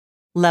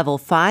Level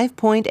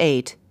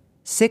 5.8,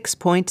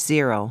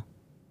 6.0.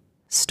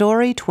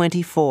 Story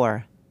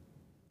 24.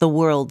 The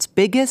World's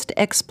Biggest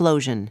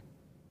Explosion.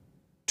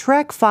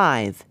 Track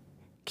 5.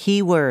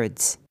 Key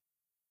words.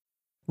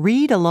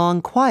 Read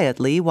along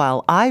quietly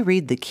while I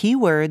read the key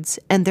words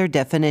and their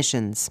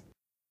definitions.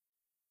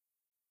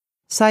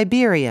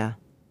 Siberia.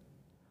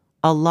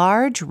 A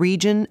large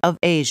region of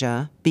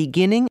Asia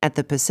beginning at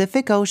the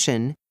Pacific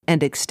Ocean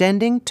and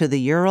extending to the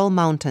Ural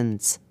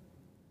Mountains.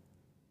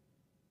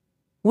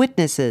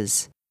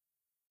 Witnesses.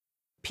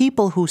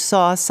 People who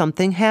saw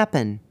something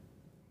happen.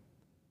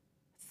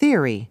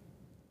 Theory.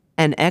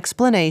 An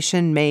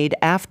explanation made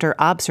after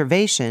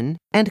observation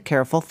and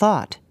careful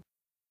thought.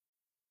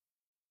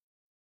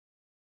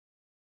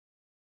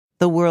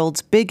 The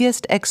World's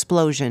Biggest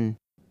Explosion.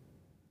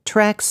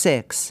 Track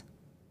 6.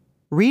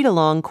 Read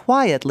along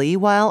quietly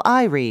while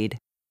I read.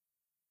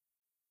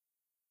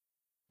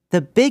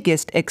 The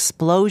biggest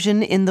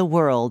explosion in the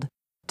world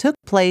took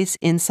place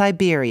in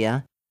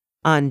Siberia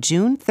on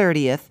June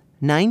 30th,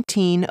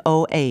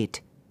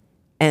 1908,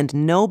 and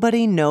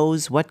nobody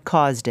knows what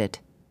caused it.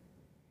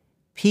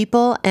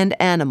 People and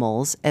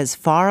animals as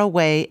far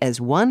away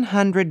as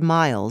 100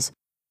 miles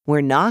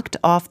were knocked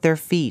off their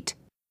feet,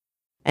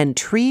 and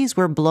trees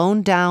were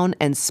blown down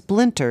and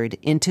splintered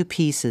into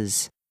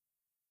pieces.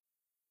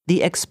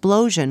 The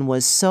explosion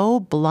was so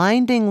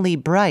blindingly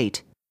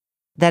bright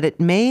that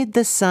it made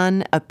the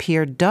sun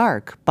appear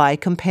dark by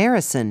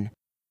comparison,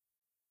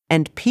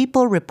 and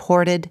people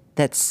reported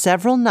that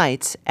several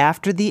nights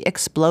after the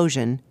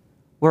explosion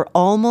were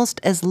almost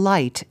as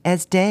light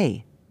as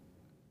day.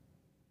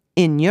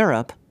 In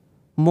Europe,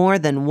 more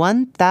than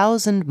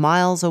 1,000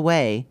 miles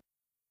away,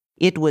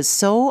 it was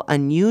so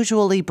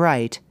unusually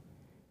bright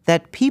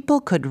that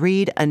people could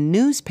read a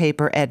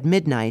newspaper at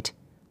midnight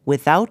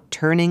without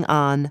turning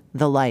on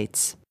the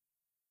lights.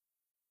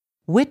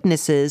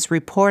 Witnesses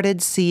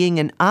reported seeing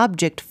an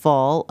object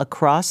fall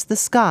across the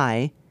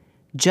sky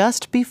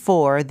just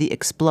before the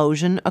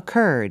explosion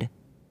occurred.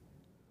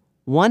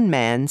 One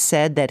man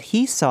said that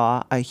he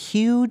saw a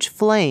huge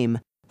flame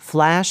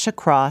flash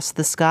across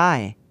the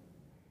sky.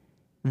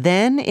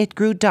 Then it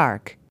grew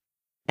dark,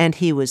 and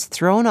he was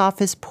thrown off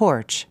his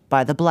porch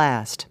by the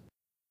blast.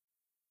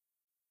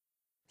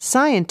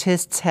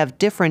 Scientists have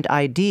different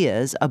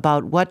ideas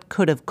about what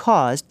could have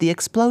caused the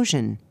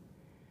explosion.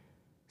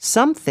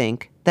 Some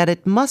think that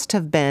it must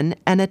have been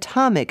an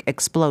atomic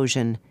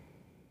explosion,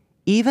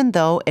 even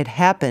though it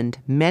happened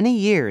many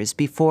years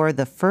before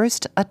the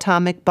first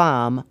atomic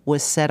bomb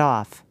was set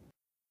off.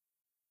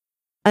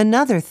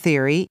 Another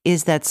theory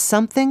is that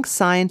something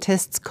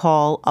scientists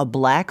call a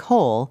black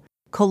hole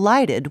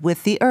collided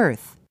with the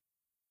Earth.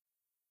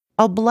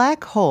 A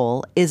black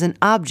hole is an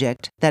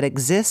object that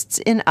exists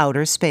in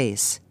outer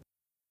space.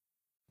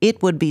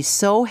 It would be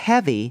so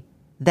heavy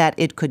that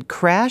it could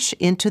crash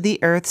into the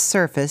Earth's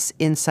surface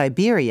in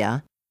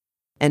Siberia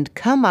and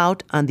come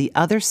out on the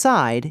other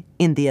side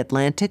in the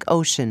Atlantic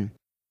Ocean.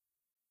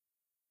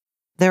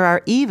 There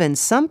are even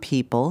some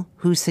people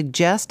who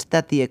suggest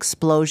that the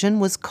explosion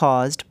was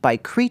caused by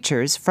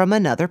creatures from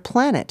another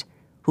planet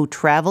who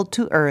traveled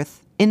to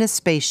Earth in a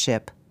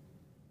spaceship.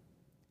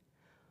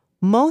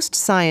 Most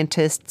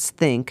scientists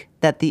think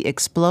that the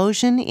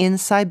explosion in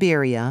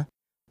Siberia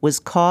was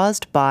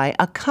caused by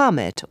a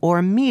comet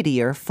or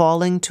meteor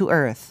falling to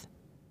Earth.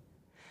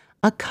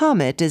 A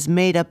comet is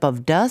made up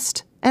of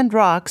dust and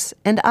rocks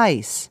and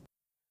ice,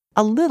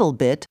 a little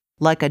bit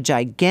like a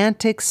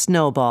gigantic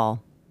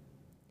snowball.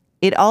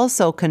 It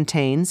also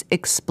contains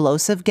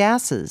explosive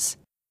gases.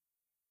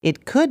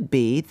 It could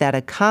be that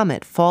a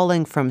comet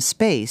falling from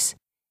space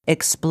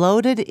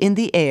exploded in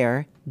the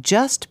air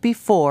just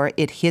before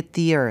it hit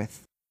the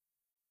Earth.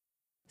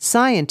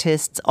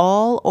 Scientists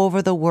all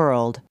over the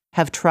world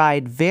have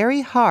tried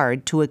very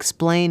hard to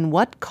explain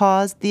what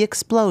caused the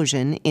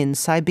explosion in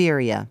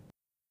Siberia.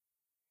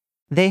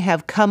 They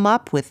have come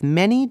up with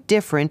many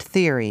different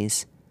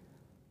theories,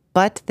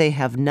 but they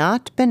have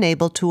not been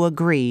able to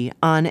agree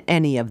on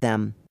any of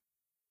them.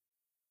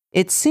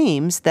 It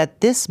seems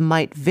that this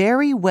might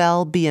very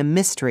well be a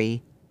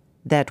mystery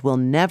that will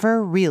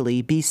never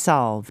really be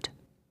solved.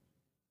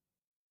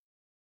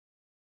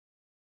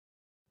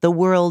 The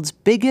World's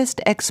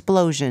Biggest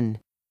Explosion.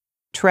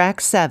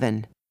 Track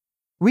 7.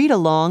 Read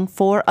along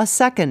for a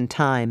second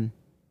time.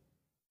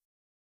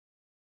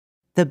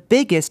 The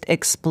biggest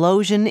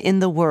explosion in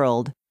the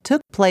world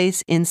took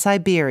place in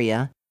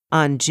Siberia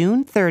on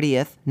June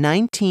 30th,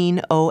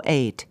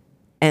 1908,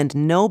 and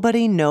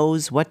nobody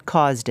knows what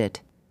caused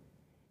it.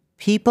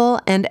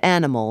 People and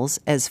animals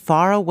as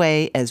far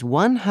away as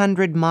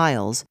 100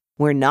 miles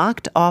were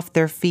knocked off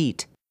their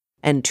feet,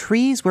 and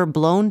trees were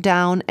blown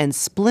down and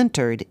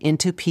splintered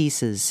into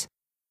pieces.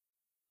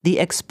 The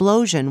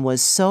explosion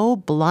was so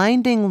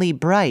blindingly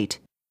bright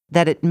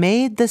that it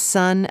made the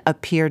sun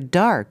appear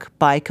dark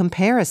by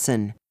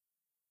comparison,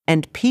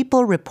 and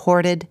people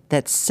reported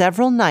that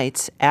several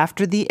nights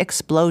after the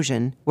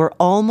explosion were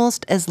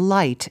almost as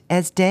light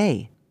as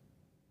day.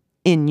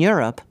 In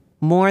Europe,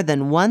 more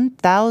than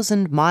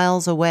 1,000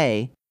 miles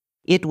away,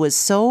 it was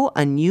so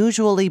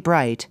unusually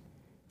bright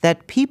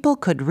that people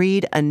could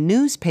read a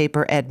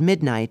newspaper at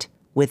midnight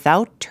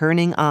without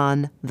turning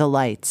on the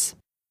lights.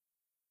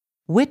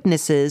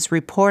 Witnesses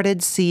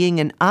reported seeing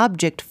an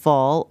object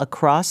fall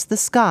across the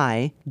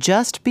sky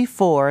just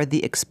before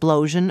the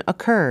explosion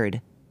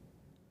occurred.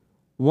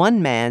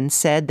 One man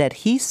said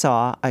that he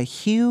saw a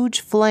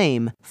huge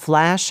flame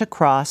flash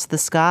across the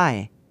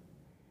sky.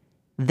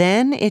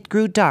 Then it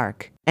grew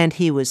dark, and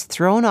he was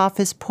thrown off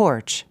his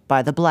porch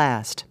by the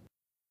blast.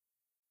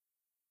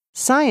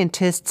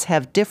 Scientists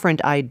have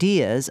different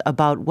ideas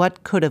about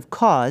what could have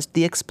caused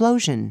the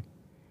explosion.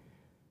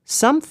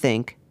 Some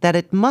think that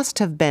it must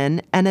have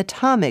been an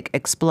atomic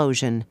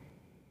explosion,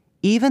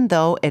 even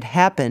though it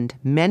happened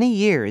many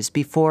years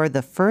before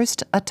the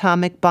first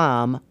atomic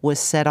bomb was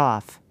set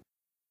off.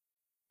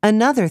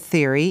 Another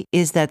theory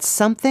is that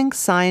something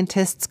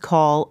scientists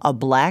call a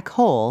black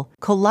hole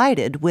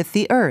collided with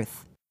the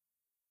Earth.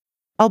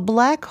 A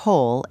black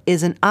hole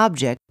is an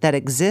object that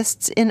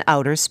exists in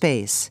outer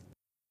space.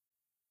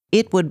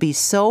 It would be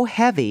so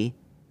heavy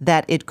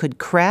that it could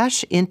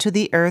crash into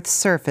the Earth's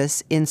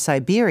surface in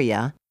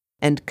Siberia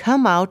and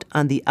come out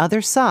on the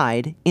other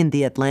side in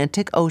the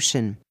Atlantic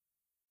Ocean.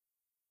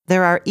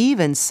 There are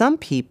even some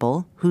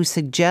people who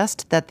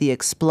suggest that the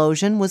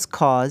explosion was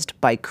caused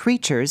by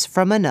creatures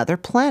from another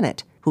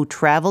planet who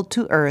traveled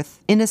to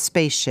Earth in a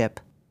spaceship.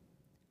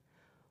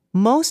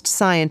 Most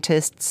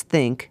scientists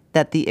think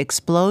that the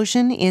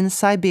explosion in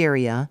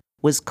Siberia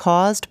was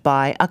caused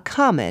by a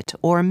comet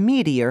or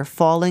meteor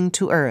falling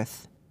to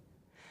Earth.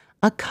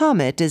 A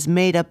comet is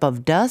made up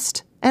of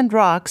dust and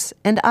rocks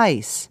and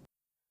ice,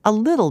 a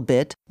little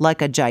bit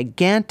like a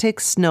gigantic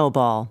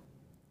snowball.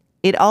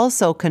 It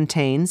also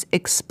contains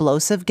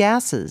explosive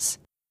gases.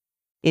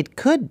 It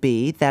could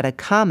be that a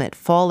comet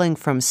falling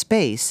from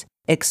space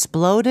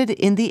exploded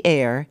in the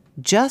air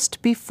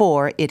just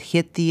before it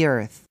hit the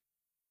Earth.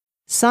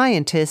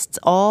 Scientists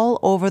all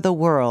over the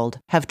world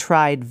have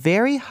tried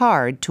very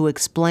hard to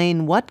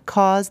explain what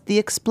caused the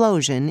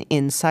explosion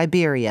in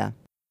Siberia.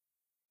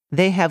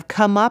 They have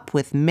come up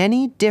with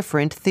many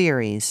different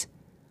theories,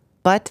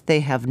 but they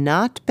have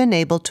not been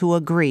able to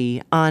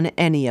agree on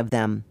any of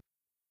them.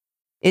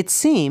 It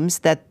seems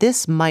that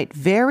this might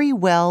very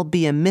well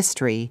be a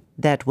mystery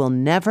that will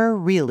never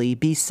really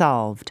be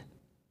solved.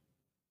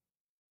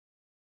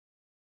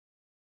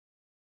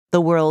 The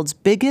world's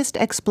biggest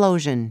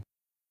explosion.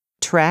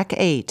 Track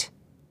 8.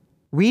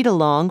 Read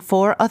along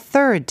for a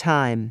third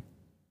time.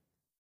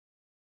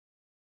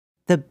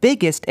 The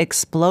biggest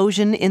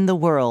explosion in the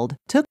world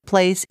took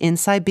place in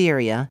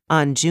Siberia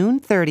on June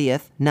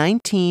 30th,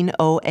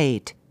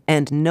 1908,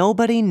 and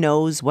nobody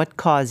knows what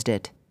caused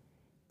it.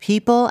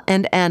 People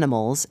and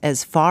animals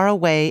as far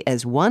away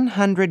as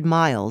 100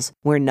 miles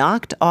were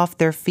knocked off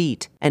their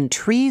feet, and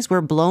trees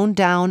were blown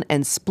down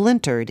and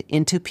splintered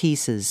into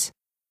pieces.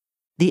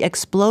 The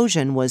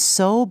explosion was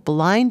so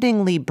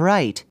blindingly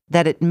bright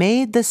that it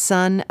made the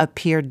sun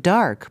appear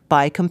dark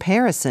by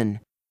comparison,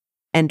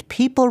 and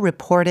people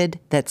reported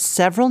that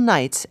several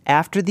nights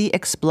after the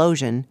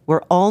explosion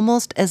were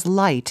almost as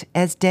light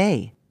as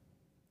day.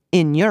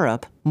 In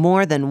Europe,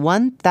 more than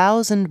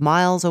 1,000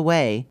 miles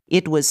away,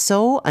 it was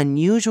so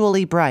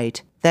unusually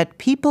bright that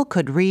people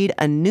could read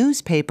a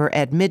newspaper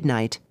at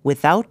midnight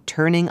without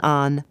turning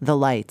on the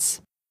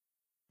lights.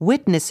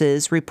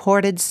 Witnesses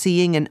reported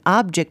seeing an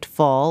object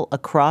fall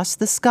across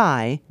the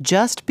sky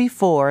just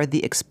before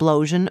the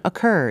explosion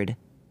occurred.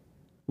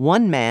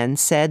 One man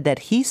said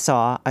that he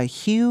saw a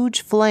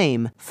huge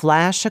flame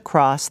flash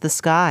across the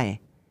sky.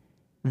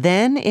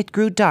 Then it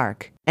grew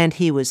dark, and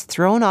he was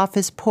thrown off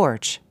his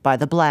porch by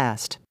the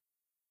blast.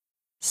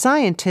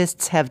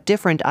 Scientists have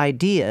different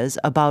ideas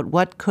about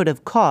what could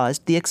have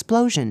caused the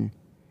explosion.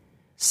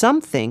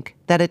 Some think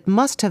that it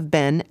must have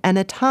been an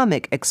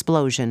atomic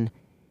explosion,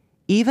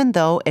 even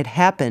though it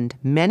happened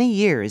many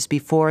years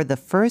before the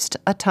first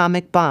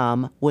atomic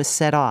bomb was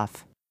set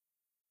off.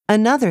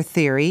 Another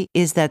theory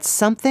is that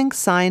something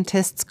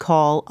scientists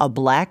call a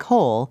black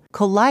hole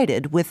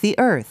collided with the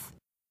Earth.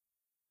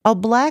 A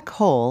black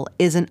hole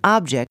is an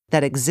object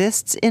that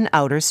exists in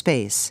outer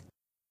space.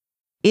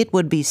 It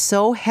would be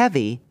so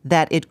heavy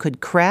that it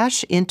could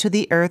crash into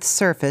the Earth's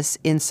surface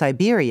in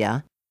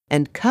Siberia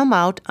and come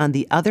out on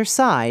the other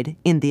side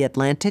in the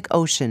Atlantic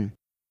Ocean.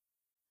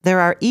 There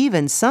are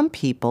even some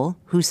people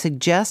who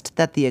suggest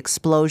that the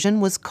explosion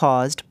was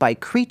caused by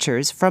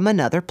creatures from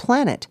another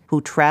planet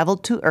who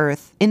traveled to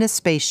Earth in a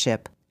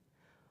spaceship.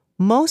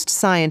 Most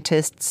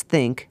scientists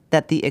think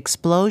that the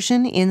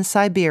explosion in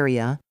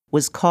Siberia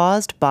was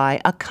caused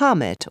by a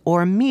comet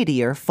or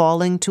meteor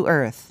falling to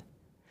Earth.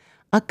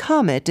 A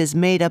comet is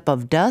made up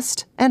of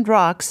dust and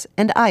rocks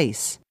and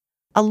ice,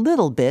 a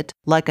little bit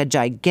like a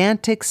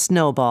gigantic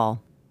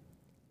snowball.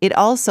 It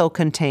also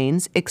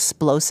contains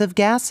explosive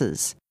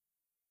gases.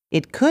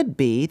 It could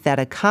be that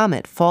a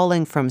comet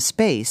falling from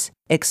space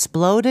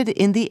exploded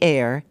in the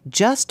air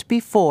just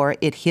before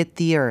it hit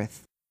the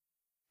Earth.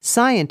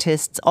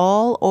 Scientists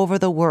all over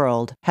the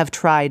world have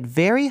tried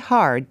very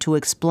hard to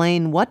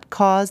explain what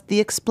caused the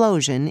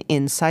explosion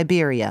in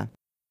Siberia.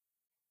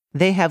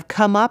 They have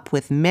come up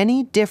with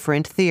many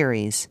different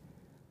theories.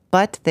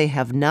 but they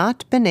have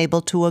not been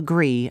able to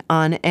agree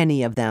on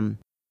any of them.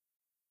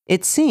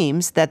 It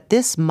seems that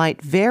this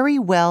might very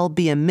well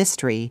be a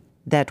mystery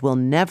that will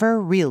never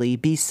really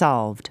be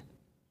solved.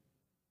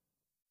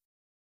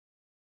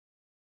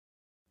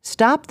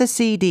 Stop the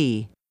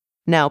CD.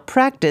 Now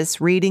practice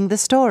reading the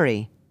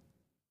story.